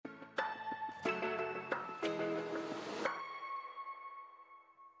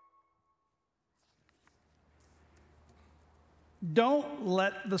Don't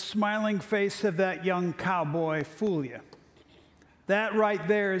let the smiling face of that young cowboy fool you. That right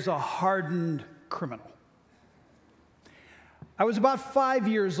there is a hardened criminal. I was about 5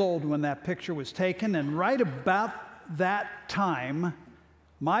 years old when that picture was taken, and right about that time,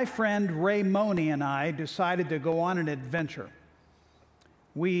 my friend Ray Money and I decided to go on an adventure.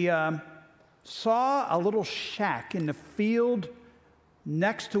 We saw a little shack in the field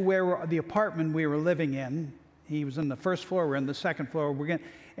next to where the apartment we were living in. He was on the first floor, we're on the second floor.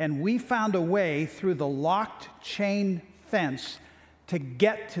 And we found a way through the locked chain fence to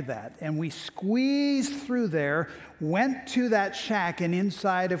get to that. And we squeezed through there, went to that shack, and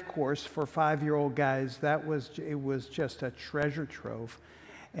inside, of course, for 5-year-old guys, it was just a treasure trove.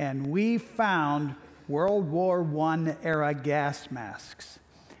 And we found World War I era gas masks.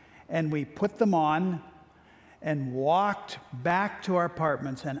 And we put them on and walked back to our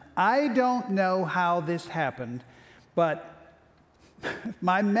apartments. And I don't know how this happened, but if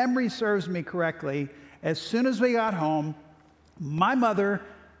my memory serves me correctly, as soon as we got home, my mother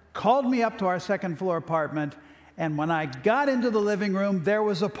called me up to our second floor apartment, and when I got into the living room, there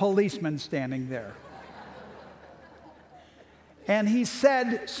was a policeman standing there. And he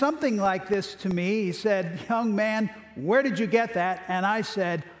said something like this to me. He said, "Young man, where did you get that?" And I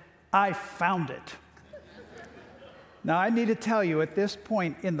said, "I found it." Now, I need to tell you, at this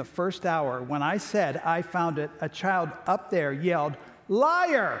point in the first hour, when I said I found it, a child up there yelled,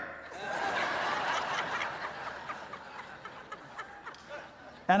 "Liar!"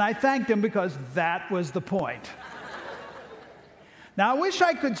 And I thanked him because that was the point. Now, I wish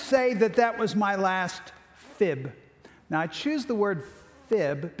I could say that that was my last fib. Now, I choose the word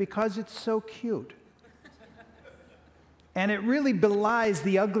fib because it's so cute. And it really belies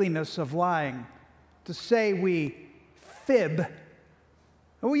the ugliness of lying. To say we fib,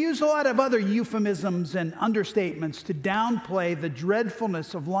 and we use a lot of other euphemisms and understatements to downplay the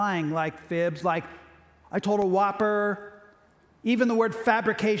dreadfulness of lying, like fibs, like "I told a whopper," even the word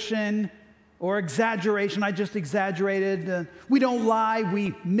fabrication or exaggeration, "I just exaggerated." We don't lie,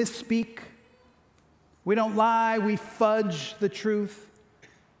 we misspeak. We don't lie, we fudge the truth.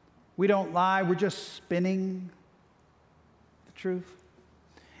 We don't lie, we're just spinning the truth.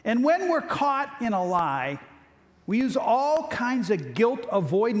 And when we're caught in a lie, we use all kinds of guilt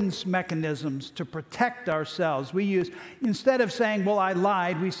avoidance mechanisms to protect ourselves. Instead of saying, "Well, I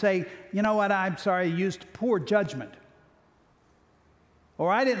lied," we say, "You know what, I'm sorry, I used poor judgment."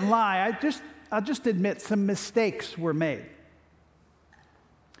 Or "I didn't lie, I'll just admit some mistakes were made."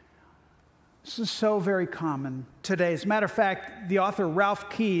 This is so very common today. As a matter of fact, the author Ralph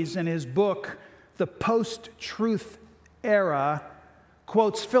Keyes, in his book, The Post-Truth Era,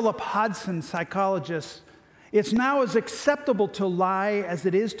 quotes Philip Hodgson, psychologist, "It's now as acceptable to lie as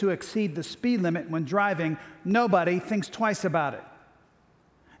it is to exceed the speed limit when driving. Nobody thinks twice about it."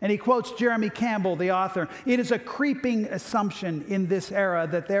 And he quotes Jeremy Campbell, the author, "It is a creeping assumption in this era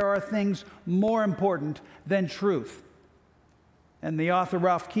that there are things more important than truth." And the author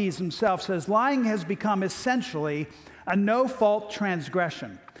Ralph Keyes himself says, "Lying has become essentially a no-fault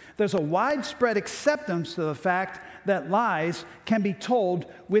transgression. There's a widespread acceptance to the fact that lies can be told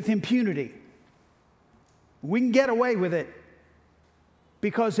with impunity. We can get away with it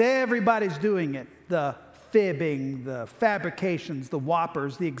because everybody's doing it. The fibbing, the fabrications, the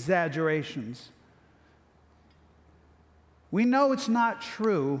whoppers, the exaggerations. We know it's not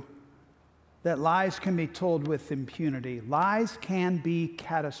true that lies can be told with impunity. Lies can be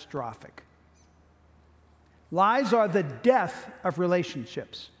catastrophic. Lies are the death of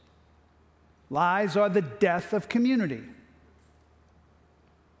relationships. Lies are the death of community.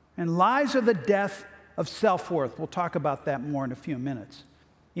 And lies are the death of self-worth. We'll talk about that more in a few minutes.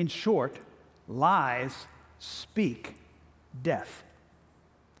 In short, lies speak death.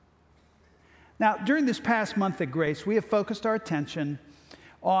 Now, during this past month at Grace, we have focused our attention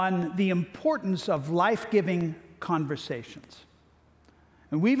on the importance of life-giving conversations.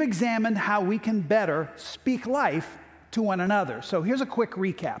 And we've examined how we can better speak life to one another. So here's a quick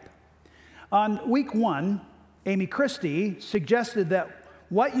recap. On week 1, Amy Christie suggested that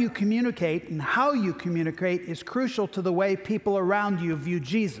what you communicate and how you communicate is crucial to the way people around you view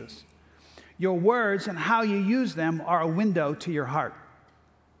Jesus. Your words and how you use them are a window to your heart.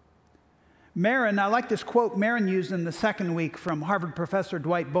 I like this quote Marin used in the second week from Harvard professor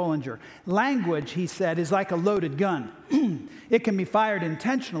Dwight Bollinger. "Language," he said, "is like a loaded gun. It can be fired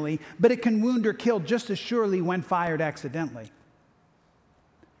intentionally, but it can wound or kill just as surely when fired accidentally."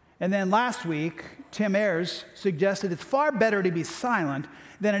 And then last week, Tim Ayers suggested it's far better to be silent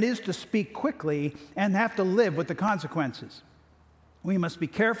than it is to speak quickly and have to live with the consequences. We must be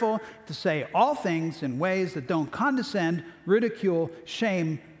careful to say all things in ways that don't condescend, ridicule,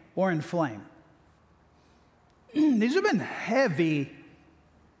 shame, or inflame. These have been heavy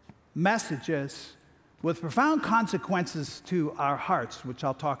messages with profound consequences to our hearts, which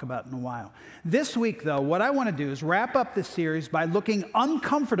I'll talk about in a while. This week, though, what I want to do is wrap up this series by looking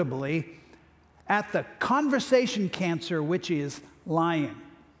uncomfortably at the conversation cancer, which is lying.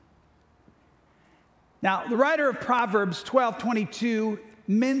 Now, the writer of Proverbs 12:22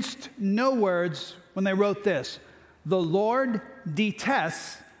 minced no words when they wrote this: "The Lord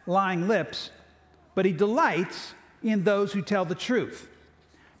detests lying lips, but he delights in those who tell the truth."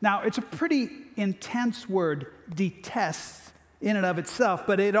 Now, it's a pretty intense word, detests, in and of itself,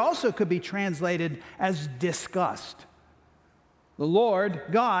 but it also could be translated as disgust. The Lord,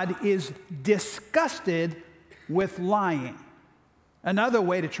 God, is disgusted with lying. Another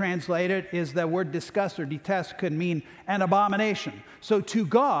way to translate it is the word disgust or detest could mean an abomination. So to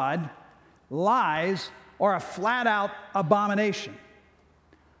God, lies are a flat-out abomination.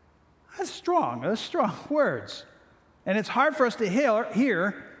 That's strong words. And it's hard for us to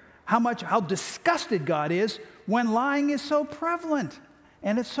hear how disgusted God is when lying is so prevalent.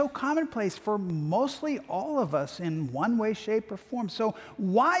 And it's so commonplace for mostly all of us in one way, shape, or form. So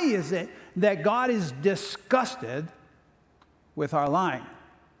why is it that God is disgusted with our lying?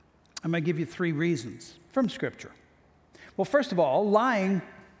 I'm going to give you 3 reasons from Scripture. Well, first of all, lying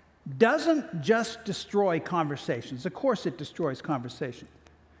doesn't just destroy conversations. Of course it destroys conversation,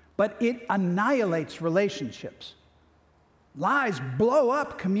 but it annihilates relationships. Lies blow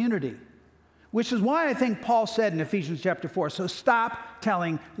up community, which is why I think Paul said in Ephesians chapter 4, so stop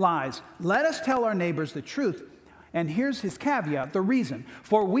telling lies. Let us tell our neighbors the truth. And here's his caveat, the reason.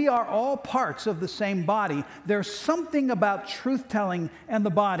 For we are all parts of the same body. There's something about truth-telling and the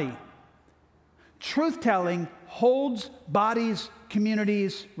body. Truth-telling holds bodies,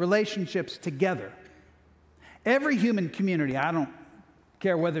 communities, relationships together. Every human community, I don't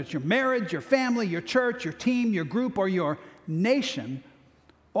care whether it's your marriage, your family, your church, your team, your group, or your nation,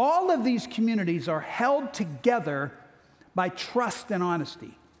 all of these communities are held together by trust and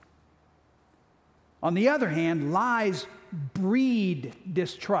honesty. On the other hand, lies breed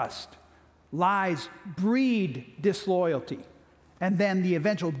distrust. Lies breed disloyalty. And then the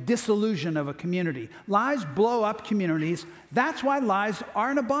eventual dissolution of a community. Lies blow up communities. That's why lies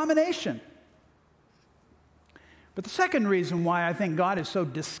are an abomination. But the second reason why I think God is so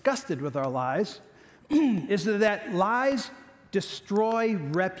disgusted with our lies is that lies destroy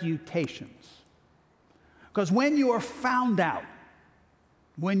reputations. Because when you are found out,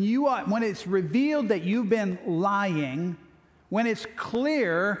 when it's revealed that you've been lying, when it's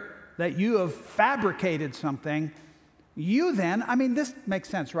clear that you have fabricated something, you then, this makes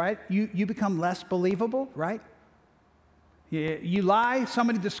sense, right? You become less believable, right? You lie,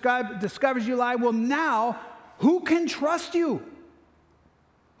 somebody discovers you lie. Well, now, who can trust you?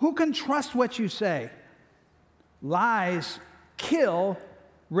 Who can trust what you say? Lies kill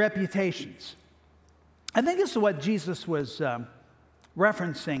reputations. I think this is what Jesus was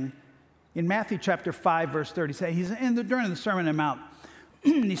referencing in Matthew chapter 5, verse 30. During the Sermon on the Mount,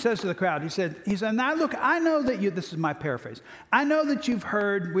 he says to the crowd, he said, now look, I know that this is my paraphrase. I know that you've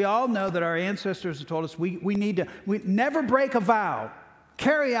heard, we all know that our ancestors have told us we never break a vow.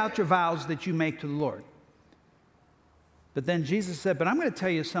 Carry out your vows that you make to the Lord. But then Jesus said, but I'm going to tell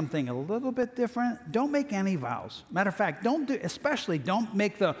you something a little bit different. Don't make any vows. Matter of fact, don't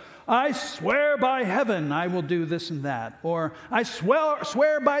make I swear by heaven I will do this and that. Or I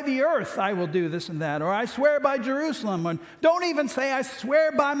swear by the earth I will do this and that. Or I swear by Jerusalem. Or don't even say I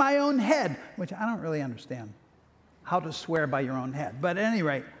swear by my own head, which I don't really understand how to swear by your own head. But at any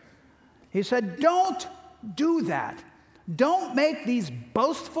rate, he said, don't do that. Don't make these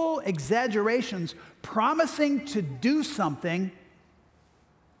boastful exaggerations promising to do something.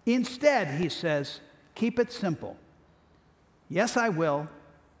 Instead, he says, keep it simple. Yes, I will,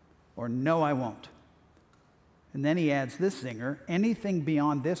 or no, I won't. And then he adds this zinger, anything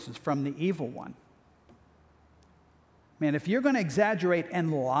beyond this is from the evil one. Man, if you're going to exaggerate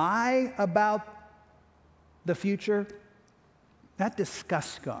and lie about the future, that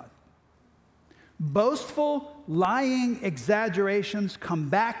disgusts God. Boastful, lying exaggerations come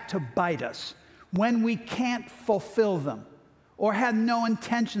back to bite us when we can't fulfill them or had no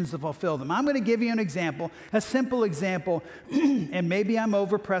intentions to fulfill them. I'm going to give you an example, a simple example, and maybe I'm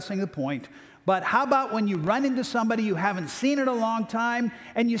overpressing the point, but how about when you run into somebody you haven't seen in a long time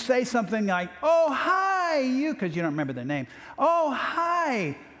and you say something like, oh, hi, because you don't remember their name. Oh,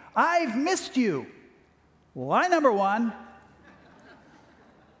 hi, I've missed you. Lie number one.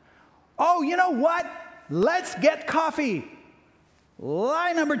 Oh, you know what? Let's get coffee.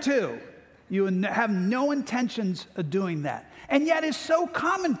 Lie number 2, you have no intentions of doing that. And yet it's so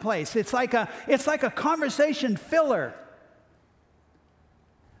commonplace. It's like a conversation filler.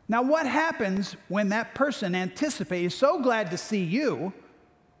 Now, what happens when that person anticipates, is so glad to see you,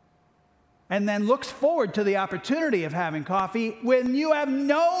 and then looks forward to the opportunity of having coffee when you have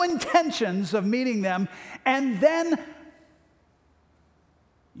no intentions of meeting them, and then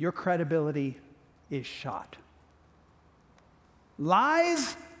your credibility is shot?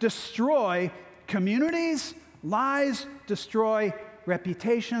 Lies destroy communities. Lies destroy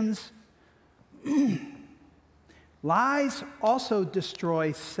reputations. Lies also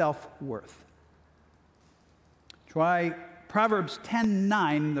destroy self-worth. Try Proverbs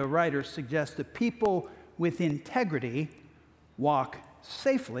 10:9, the writer suggests that people with integrity walk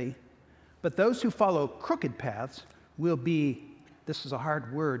safely, but those who follow crooked paths will be, this is a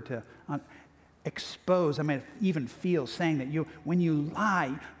hard word to expose. I mean, it even feels saying that when you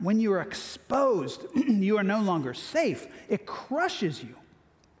lie, when you are exposed, you are no longer safe. It crushes you.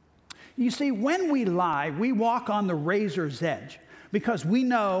 You see, when we lie, we walk on the razor's edge because we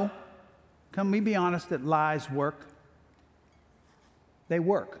know, can we be honest, that lies work? They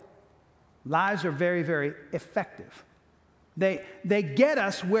work. Lies are very, very effective. They get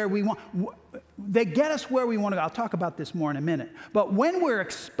us where we want. They get us where we want to go. I'll talk about this more in a minute. But when we're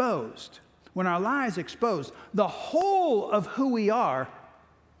exposed, when our lies are exposed, the whole of who we are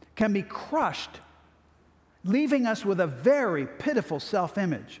can be crushed, leaving us with a very pitiful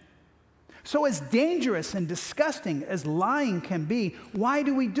self-image. So as dangerous and disgusting as lying can be, why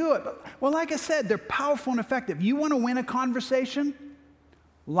do we do it? Well, like I said, they're powerful and effective. You want to win a conversation?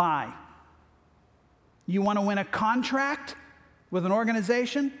 Lie. You want to win a contract with an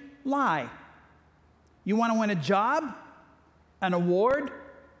organization? Lie. You want to win a job, an award,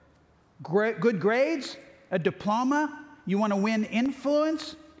 good grades, a diploma? You want to win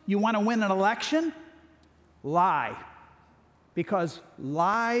influence? You want to win an election? Lie. Because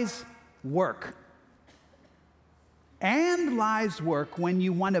lies work. And lies work when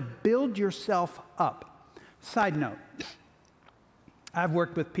you want to build yourself up. Side note, I've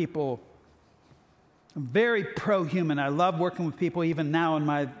worked with people. I'm very pro-human. I love working with people even now in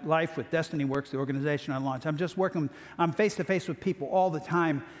my life with Destiny Works, the organization I launched. I'm face-to-face with people all the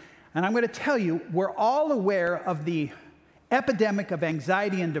time. And I'm going to tell you, we're all aware of the epidemic of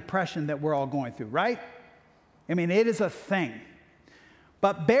anxiety and depression that we're all going through, right? I mean, it is a thing.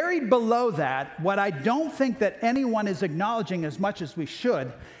 But buried below that, what I don't think that anyone is acknowledging as much as we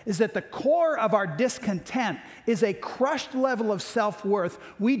should, is that the core of our discontent is a crushed level of self-worth.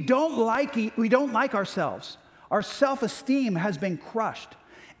 We don't like ourselves. Our self-esteem has been crushed.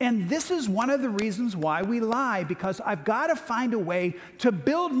 And this is one of the reasons why we lie, because I've got to find a way to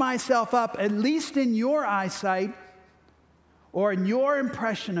build myself up, at least in your eyesight or in your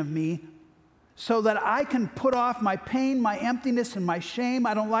impression of me, so that I can put off my pain, my emptiness, and my shame.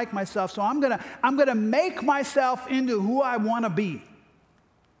 I don't like myself, so I'm gonna make myself into who I want to be.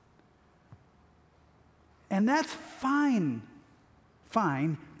 And that's fine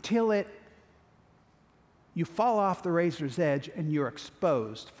till you fall off the razor's edge and you're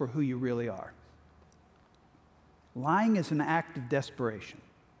exposed for who you really are. Lying is an act of desperation.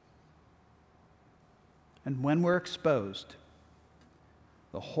 And when we're exposed,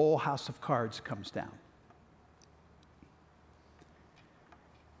 the whole house of cards comes down.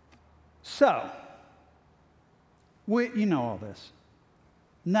 So, you know all this.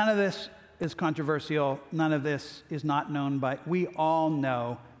 None of this is controversial. None of this is not known by, we all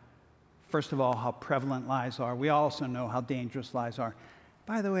know, first of all, how prevalent lies are. We also know how dangerous lies are.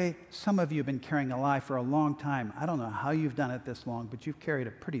 By the way, some of you have been carrying a lie for a long time. I don't know how you've done it this long, but you've carried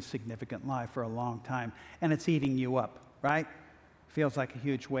a pretty significant lie for a long time, and it's eating you up, right? Feels like a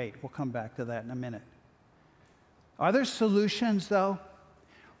huge weight. We'll come back to that in a minute. Are there solutions, though?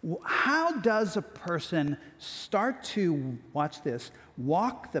 How does a person start to, watch this,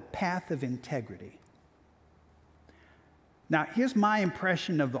 walk the path of integrity? Now, here's my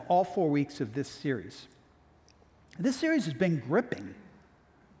impression of all 4 weeks of this series. This series has been gripping.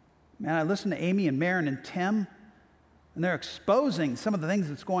 Man, I listened to Amy and Maren and Tim, and they're exposing some of the things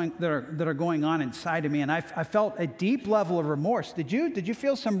that are going on inside of me, and I felt a deep level of remorse. Did you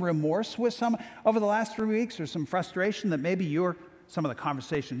feel some remorse with some over the last 3 weeks, or some frustration that maybe some of the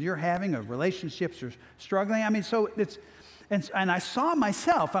conversations you're having, or relationships are struggling? I mean, so it's, and I saw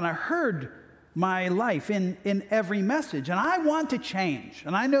myself, and I heard my life in every message, and I want to change,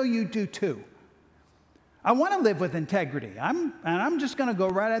 and I know you do too. I want to live with integrity. I'm just going to go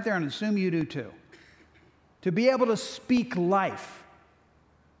right out there and assume you do too. To be able to speak life.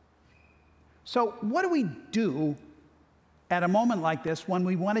 So what do we do at a moment like this when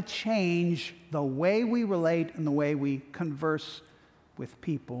we want to change the way we relate and the way we converse with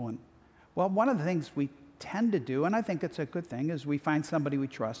people. And well, one of the things we tend to do, and I think it's a good thing, is we find somebody we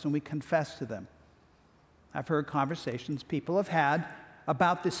trust and we confess to them. I've heard conversations people have had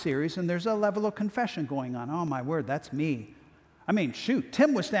about this series, and there's a level of confession going on. Oh, my word, that's me. I mean, shoot,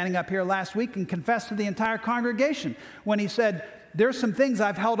 Tim was standing up here last week and confessed to the entire congregation when he said, there's some things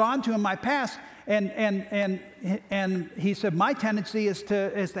I've held on to in my past, and he said, my tendency is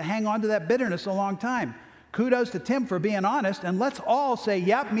to hang on to that bitterness a long time. Kudos to Tim for being honest, and let's all say,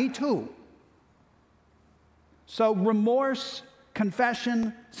 yep, me too. So remorse,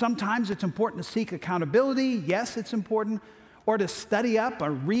 confession, sometimes it's important to seek accountability. Yes, it's important. Or to study up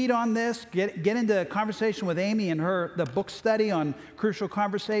or read on this, get into a conversation with Amy and the book study on crucial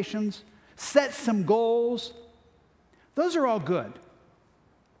conversations. Set some goals. Those are all good.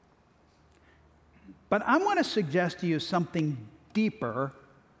 But I want to suggest to you something deeper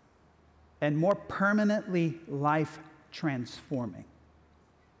and more permanently life-transforming.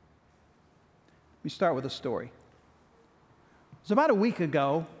 Let me start with a story. It was about a week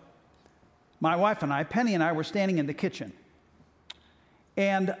ago, my wife and I, Penny and I, were standing in the kitchen.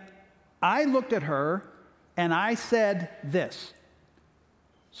 And I looked at her and I said this.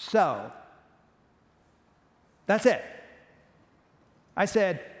 So, that's it. I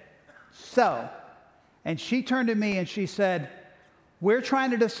said, so. And she turned to me and she said, we're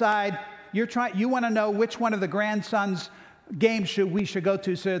trying to decide, you want to know which one of the grandsons' games we should go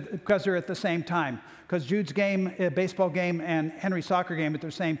to because they're at the same time. Because Jude's game, baseball game, and Henry's soccer game at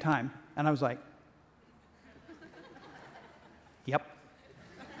the same time. And I was like, yep.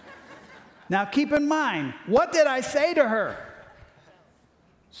 Now keep in mind, what did I say to her?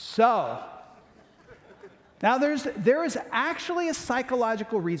 So. Now there is actually a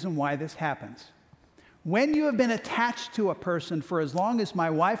psychological reason why this happens. When you have been attached to a person for as long as my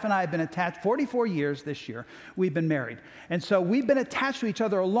wife and I have been attached, 44 years this year, we've been married. And so we've been attached to each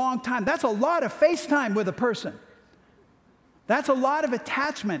other a long time. That's a lot of FaceTime with a person. That's a lot of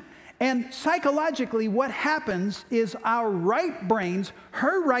attachment. And psychologically, what happens is our right brains,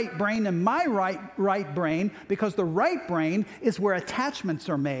 her right brain and my right brain, because the right brain is where attachments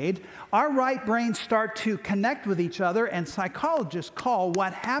are made, our right brains start to connect with each other, and psychologists call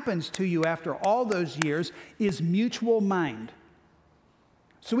what happens to you after all those years is mutual mind.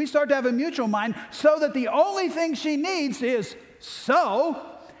 So we start to have a mutual mind so that the only thing she needs is so,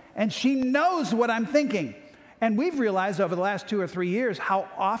 and she knows what I'm thinking. And we've realized over the last 2 or 3 years how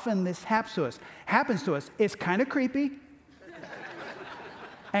often this happens to us. It's kind of creepy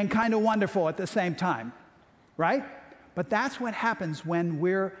and kind of wonderful at the same time, right? But that's what happens when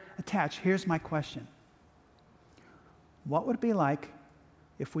we're attached. Here's my question. What would it be like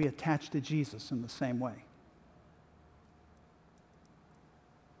if we attached to Jesus in the same way?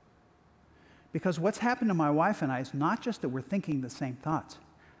 Because what's happened to my wife and I is not just that we're thinking the same thoughts.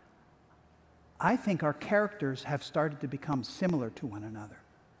 I think our characters have started to become similar to one another.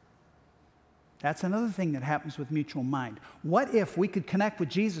 That's another thing that happens with mutual mind. What if we could connect with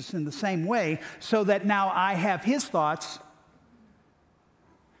Jesus in the same way so that now I have his thoughts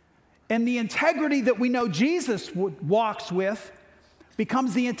and the integrity that we know Jesus walks with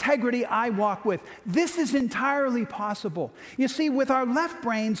becomes the integrity I walk with. This is entirely possible. You see, with our left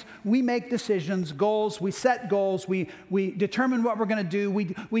brains, we make decisions, goals, we set goals, we determine what we're going to do,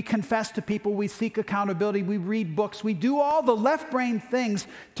 we confess to people, we seek accountability, we read books, we do all the left brain things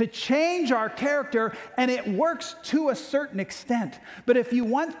to change our character, and it works to a certain extent. But if you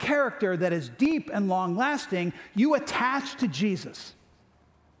want character that is deep and long-lasting, you attach to Jesus.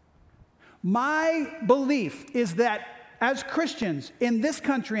 My belief is that as Christians in this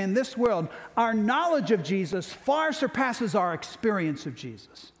country, in this world, our knowledge of Jesus far surpasses our experience of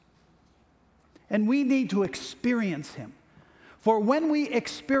Jesus. And we need to experience him. For when we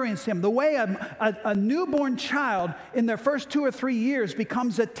experience him, the way a newborn child in their first 2 or 3 years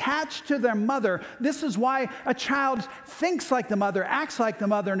becomes attached to their mother, this is why a child thinks like the mother, acts like the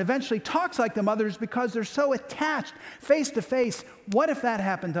mother, and eventually talks like the mother, is because they're so attached face to face. What if that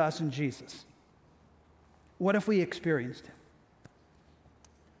happened to us in Jesus? What if we experienced him?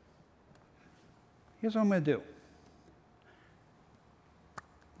 Here's what I'm going to do.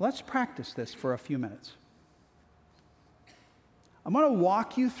 Let's practice this for a few minutes. I'm going to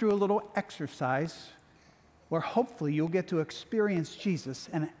walk you through a little exercise where hopefully you'll get to experience Jesus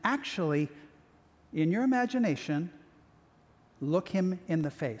and actually, in your imagination, look him in the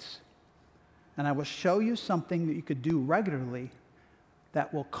face. And I will show you something that you could do regularly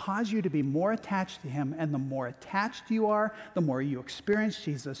that will cause you to be more attached to him. And the more attached you are, the more you experience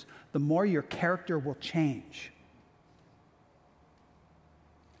Jesus, the more your character will change.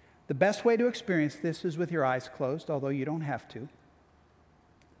 The best way to experience this is with your eyes closed, although you don't have to.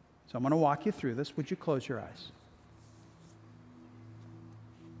 So I'm going to walk you through this. Would you close your eyes?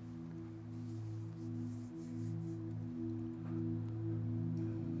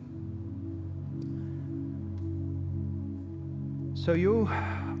 So you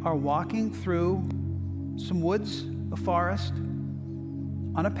are walking through some woods, a forest,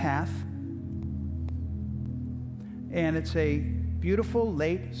 on a path. And it's a beautiful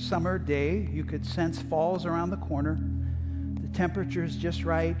late summer day. You could sense fall's around the corner. The temperature's just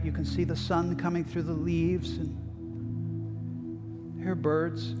right. You can see the sun coming through the leaves and hear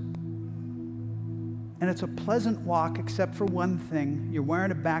birds. And it's a pleasant walk except for one thing. You're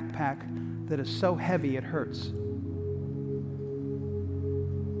wearing a backpack that is so heavy it hurts.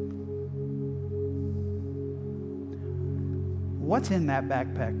 What's in that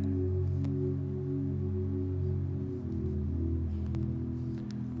backpack?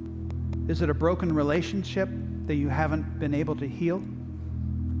 Is it a broken relationship that you haven't been able to heal?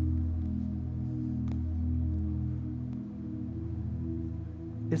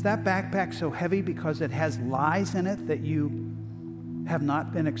 Is that backpack so heavy because it has lies in it that you have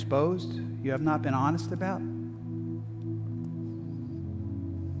not been exposed, you have not been honest about?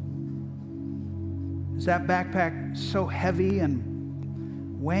 Is that backpack so heavy and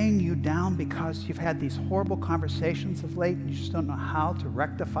weighing you down because you've had these horrible conversations of late and you just don't know how to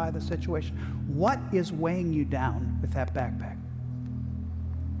rectify the situation? What is weighing you down with that backpack?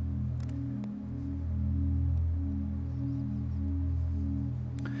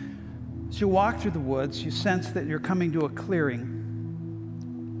 As you walk through the woods, you sense that you're coming to a clearing.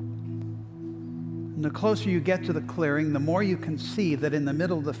 And the closer you get to the clearing, the more you can see that in the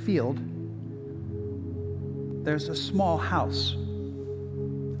middle of the field, there's a small house,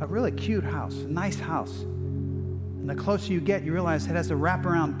 a really cute house, a nice house. And the closer you get, you realize it has a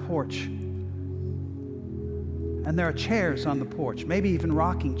wraparound porch. And there are chairs on the porch, maybe even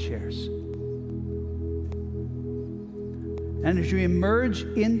rocking chairs. And as you emerge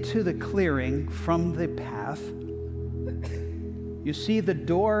into the clearing from the path, you see the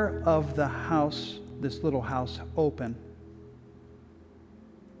door of the house, this little house, open.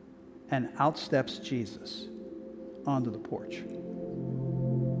 And out steps Jesus onto the porch.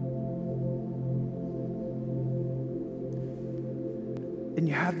 And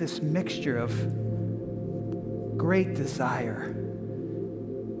you have this mixture of great desire,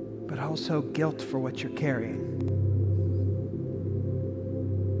 but also guilt for what you're carrying.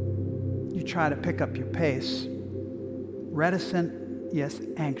 You try to pick up your pace, reticent, yes,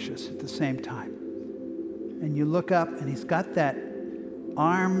 anxious at the same time. And you look up, and he's got that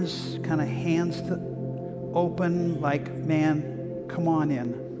arms, kind of hands open, like, man, come on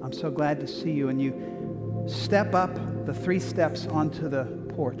in. I'm so glad to see you. And you step up the 3 steps onto the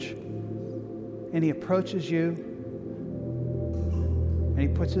porch. And he approaches you, and he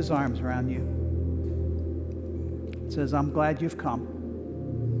puts his arms around you. He says, I'm glad you've come.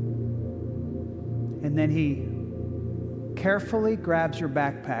 And then he carefully grabs your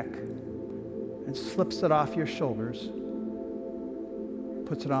backpack and slips it off your shoulders,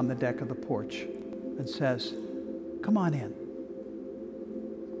 puts it on the deck of the porch, and says, come on in.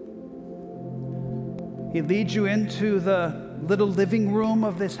 He leads you into the little living room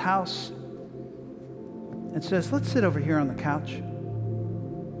of this house and says, let's sit over here on the couch.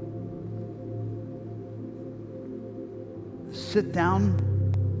 Sit down,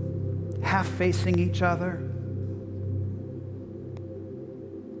 half facing each other.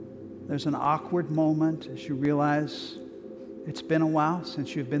 There's an awkward moment as you realize it's been a while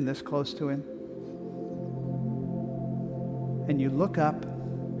since you've been this close to him. And you look up,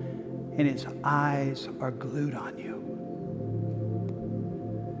 and his eyes are glued on you.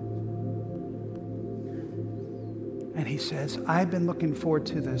 And he says, I've been looking forward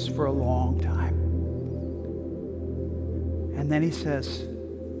to this for a long time. And then he says,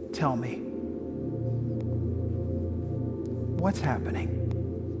 tell me, what's happening?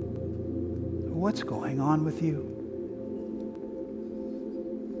 What's going on with you?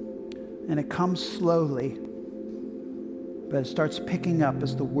 And it comes slowly, but it starts picking up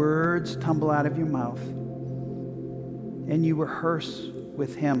as the words tumble out of your mouth. And you rehearse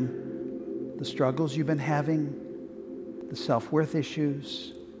with him the struggles you've been having, the self-worth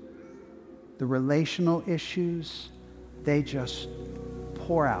issues, the relational issues. They just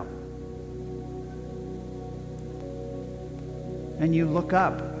pour out. And you look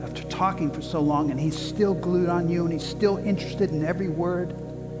up after talking for so long, and he's still glued on you, and he's still interested in every word.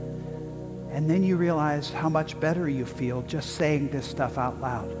 And then you realize how much better you feel just saying this stuff out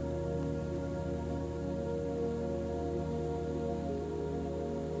loud.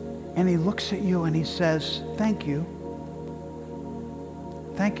 And he looks at you and he says, thank you.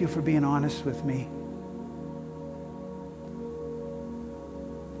 Thank you for being honest with me.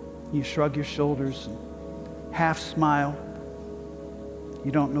 You shrug your shoulders and half smile.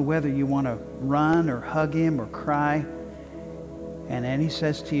 You don't know whether you want to run or hug him or cry. And then he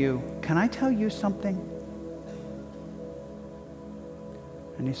says to you, can I tell you something?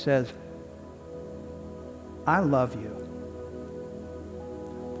 And he says, I love you.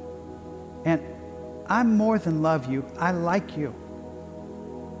 And I more than love you, I like you.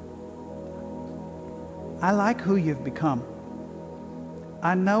 I like who you've become.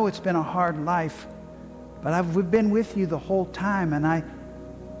 I know it's been a hard life, but I've been with you the whole time, and I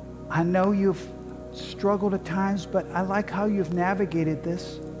know you've struggled at times, but I like how you've navigated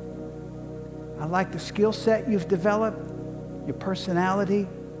this. I like the skill set you've developed, your personality,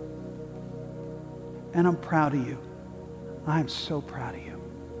 and I'm proud of you. I'm so proud of you.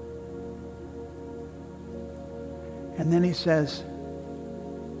 And then he says,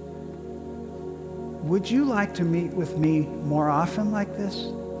 would you like to meet with me more often like this?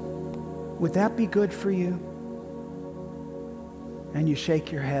 Would that be good for you? And you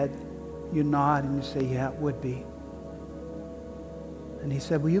shake your head, you nod, and you say, yeah, it would be. And he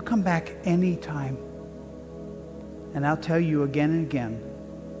said, will you come back anytime? And I'll tell you again and again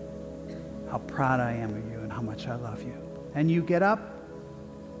how proud I am of you and how much I love you. And you get up,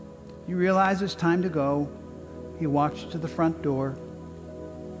 you realize it's time to go. He walks to the front door,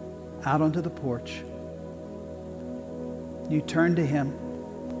 out onto the porch. You turn to him.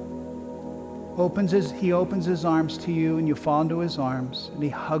 He opens his arms to you, and you fall into his arms, and he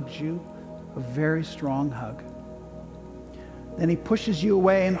hugs you, a very strong hug. Then he pushes you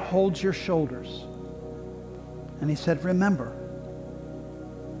away and holds your shoulders. And he said, remember,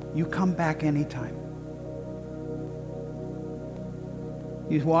 you come back anytime.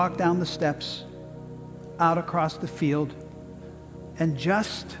 You walk down the steps, out across the field, and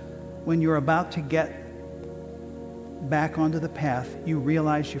just when you're about to get back onto the path, you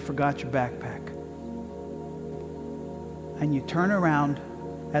realize you forgot your backpack. And you turn around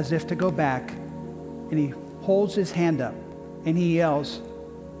as if to go back, and he holds his hand up, and he yells,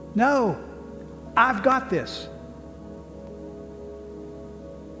 no, I've got this.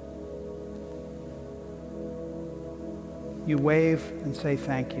 You wave and say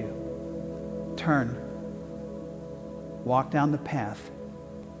thank you. Turn. Walk down the path,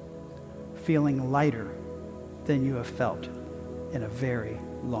 feeling lighter than you have felt in a very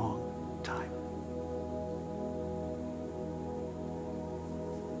long time.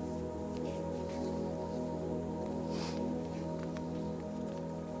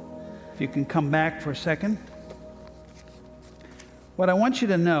 If you can come back for a second. What I want you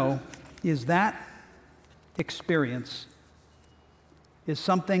to know is that experience is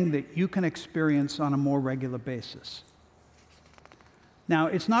something that you can experience on a more regular basis. Now,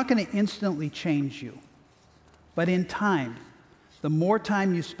 it's not going to instantly change you, but in time, the more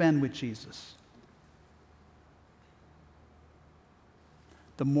time you spend with Jesus,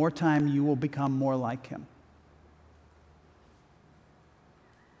 the more time you will become more like him.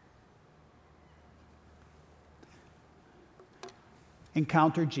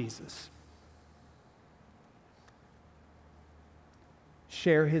 Encounter Jesus.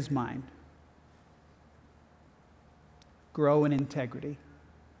 Share his mind. Grow in integrity.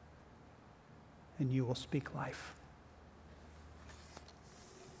 And you will speak life.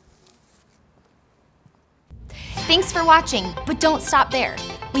 Thanks for watching, but don't stop there.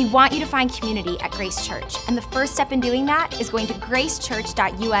 We want you to find community at Grace Church, and the first step in doing that is going to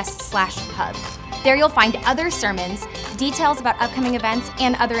gracechurch.us/hub. There you'll find other sermons, details about upcoming events,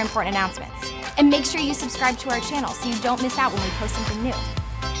 and other important announcements. And make sure you subscribe to our channel so you don't miss out when we post something new.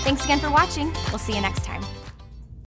 Thanks again for watching. We'll see you next time.